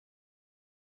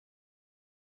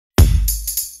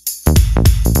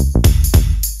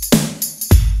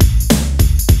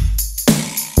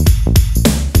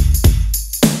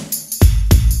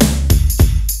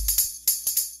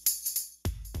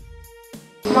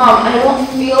Mom, I don't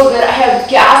feel good. I have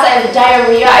gas, I have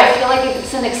diarrhea. I feel like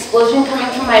it's an explosion coming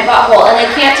from my butthole and I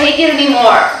can't take it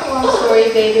anymore. Oh, I'm sorry,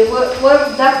 baby.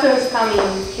 What doctor is coming?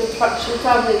 She'll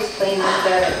probably explain it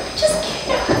better. Just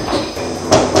can't.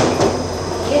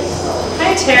 Yes.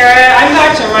 Hi, Tara. I'm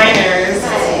Dr. Miners.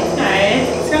 Hi.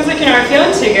 Hi. Sounds like you're not feeling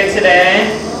too good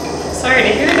today. Sorry to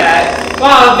hear that.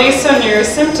 Well, based on your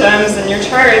symptoms and your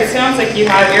chart, it sounds like you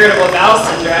have irritable bowel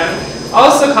syndrome,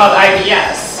 also called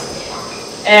IBS.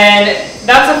 And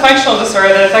that's a functional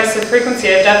disorder that affects the frequency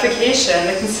of defecation,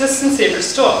 the consistency of your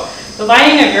stool. The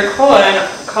lining of your colon,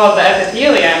 called the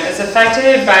epithelium, is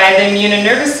affected by the immune and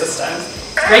nervous systems.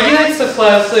 It regulates the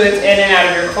flow of fluids in and out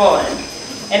of your colon.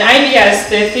 In IBS,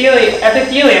 the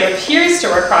epithelium appears to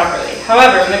work properly.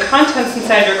 However, when the contents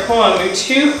inside your colon move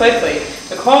too quickly,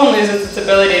 the colon loses its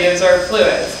ability to absorb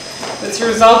fluids, which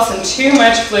results in too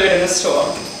much fluid in the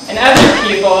stool. In other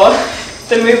people,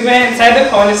 the movement inside the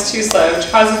colon is too slow,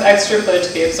 which causes extra fluid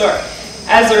to be absorbed.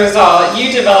 As a result, you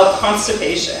develop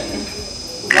constipation.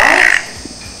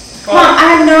 What? Mom,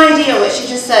 I have no idea what she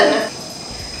just said.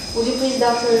 Would you please,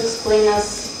 doctor, explain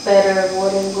us better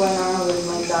what is going on with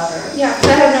my daughter? Yeah, I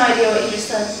have no idea what you just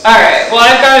said. Alright, well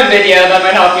I've got a video that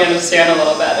might help you understand a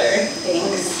little better.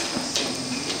 Thanks.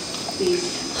 Please.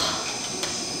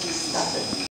 Stop it.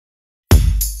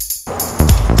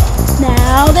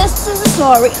 Now this is a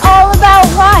story all about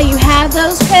why you have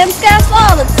those cramps gas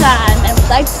all the time. And would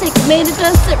like to take a minute to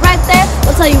just sit right there.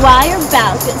 We'll tell you why your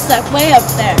bowels get stuck way up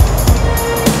there.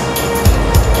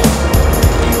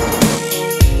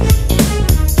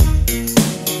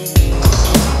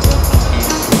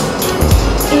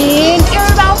 In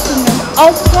irritable syndrome,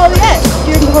 also called IBS,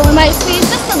 your colon might squeeze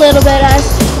just a little bit as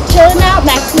chilling out,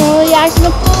 maximally acting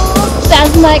a fool,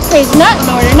 spasm like crazy, not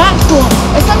in order, not cool,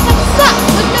 or sometimes suck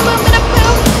with no movement of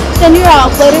poo, then you're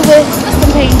all bloated with system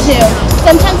pain too.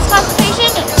 Sometimes constipation,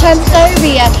 sometimes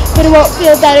diarrhea, but it won't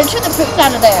feel better till the poop's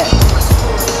out of there.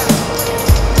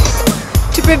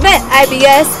 To prevent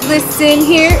IBS, listen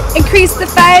here, increase the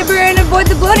fiber and avoid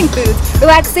the bloating foods.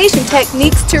 Relaxation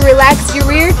techniques to relax your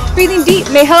rear. Breathing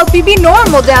deep may help you be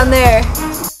normal down there.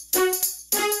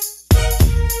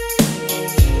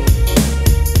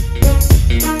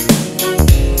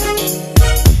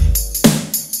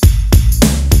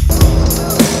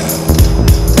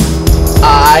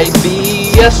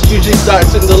 IBS usually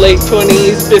starts in the late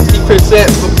 20s, 50%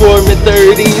 before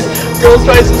mid-30s. Girls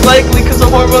twice as likely because the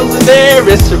hormones in there.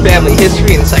 Risk for family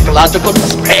history and psychological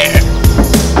despair.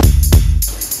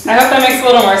 I hope that makes a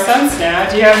little more sense now.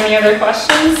 Do you have any other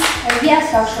questions?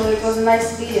 Yes, actually, it was a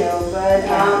nice video, but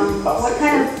what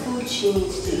kind of food she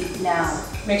needs to eat now?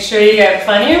 Make sure you get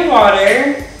plenty of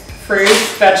water,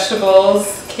 fruits,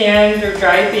 vegetables, canned or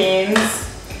dried beans.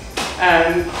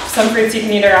 Some fruits you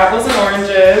can eat are apples and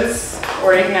oranges,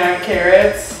 or you can have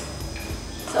carrots.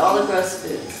 So all the gross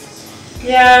foods.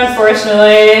 Yeah,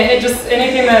 unfortunately,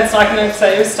 anything that's not going to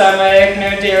upset your stomach.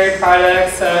 No dairy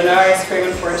products, so no ice cream,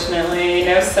 unfortunately.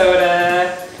 No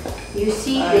soda. You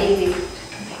see, baby,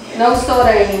 no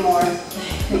soda anymore.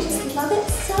 I just love it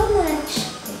so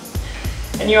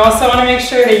much. And you also want to make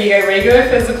sure that you get regular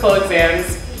physical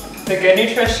exams, the good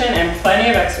nutrition, and plenty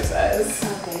of exercise.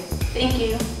 Okay, thank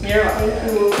you. You're welcome.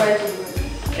 Thank you. We'll try to do it.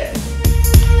 Okay.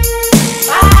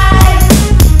 Bye! Bye.